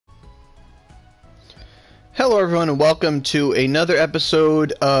Hello everyone and welcome to another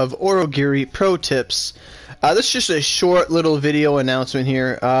episode of Aurogiri Pro Tips. This is just a short little video announcement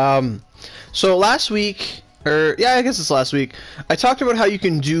here. So last week, I guess it's last week, I talked about how you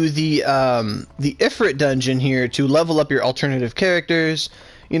can do the Ifrit dungeon here to level up your alternative characters,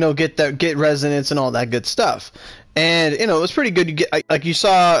 you know, get resonance and all that good stuff. And you know, it was pretty good. You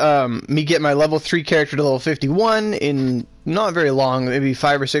saw me get my level 3 character to level 51 in not very long, maybe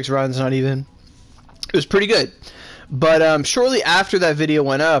 5 or 6 runs, not even. It was pretty good. But shortly after that video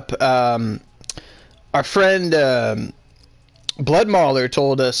went up, our friend Blood Mauler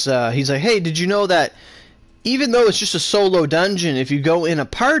told us, he's like, hey, did you know that even though it's just a solo dungeon, if you go in a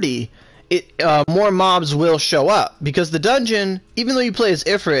party, more mobs will show up? Because the dungeon, even though you play as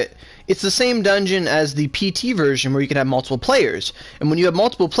Ifrit, it's the same dungeon as the PT version where you can have multiple players. And when you have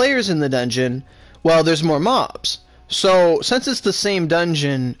multiple players in the dungeon, well, there's more mobs. So, since it's the same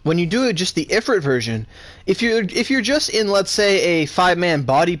dungeon, when you do it just the Ifrit version, if you're just in, let's say, a 5-man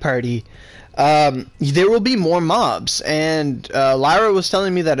body party, there will be more mobs. And Lyra was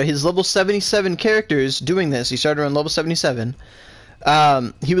telling me that his level 77 characters doing this, he started on level 77,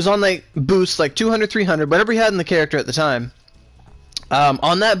 he was on like boosts like 200, 300, whatever he had in the character at the time.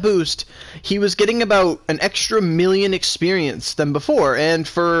 On that boost, he was getting about an extra 1,000,000 experience than before, and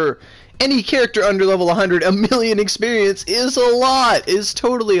for any character under level 100, 1,000,000 experience is a lot. Is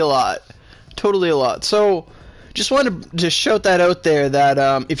totally a lot. Totally a lot. So, just wanted to shout that out there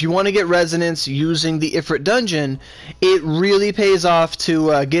that if you want to get resonance using the Ifrit dungeon, it really pays off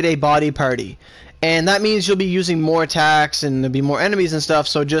to get a body party. And that means you'll be using more attacks and there'll be more enemies and stuff,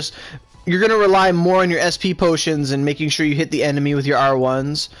 so just you're going to rely more on your SP potions and making sure you hit the enemy with your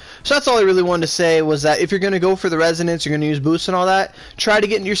R1s. So that's all I really wanted to say, was that if you're going to go for the resonance, you're going to use boosts and all that, try to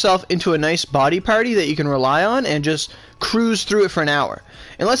get yourself into a nice body party that you can rely on and just cruise through it for an hour.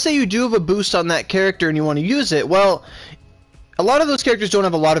 And let's say you do have a boost on that character and you want to use it. Well, a lot of those characters don't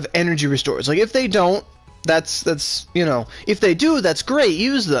have a lot of energy restores. Like, if they don't, that's you know, if they do, that's great,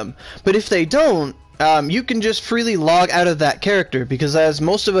 use them. But if they don't, you can just freely log out of that character, because as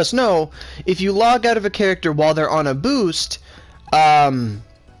most of us know, if you log out of a character while they're on a boost, you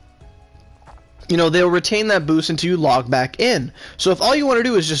know, they'll retain that boost until you log back in. So if all you want to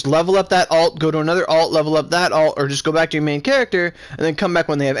do is just level up that alt, go to another alt, level up that alt, or just go back to your main character, and then come back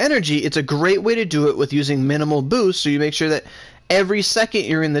when they have energy, it's a great way to do it with using minimal boost, so you make sure that every second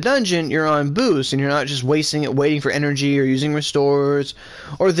you're in the dungeon, you're on boost, and you're not just wasting it waiting for energy or using restores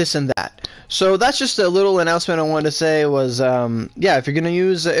or this and that. So that's just a little announcement I wanted to say was, yeah, if you're going to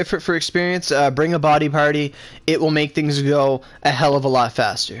use Ifrit for experience, bring a body party. It will make things go a hell of a lot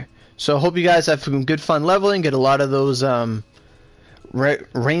faster. So hope you guys have some good fun leveling, get a lot of those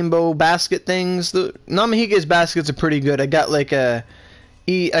rainbow basket things. The Namahige's baskets are pretty good. I got like a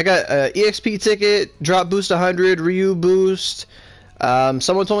EXP ticket, drop boost 100, Ryu boost.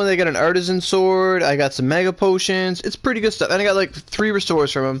 Someone told me they got an artisan sword. I got some mega potions. It's pretty good stuff, and I got like 3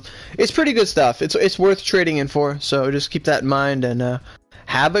 restores from them. It's pretty good stuff. It's worth trading in for. So just keep that in mind, and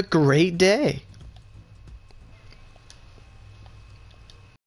have a great day.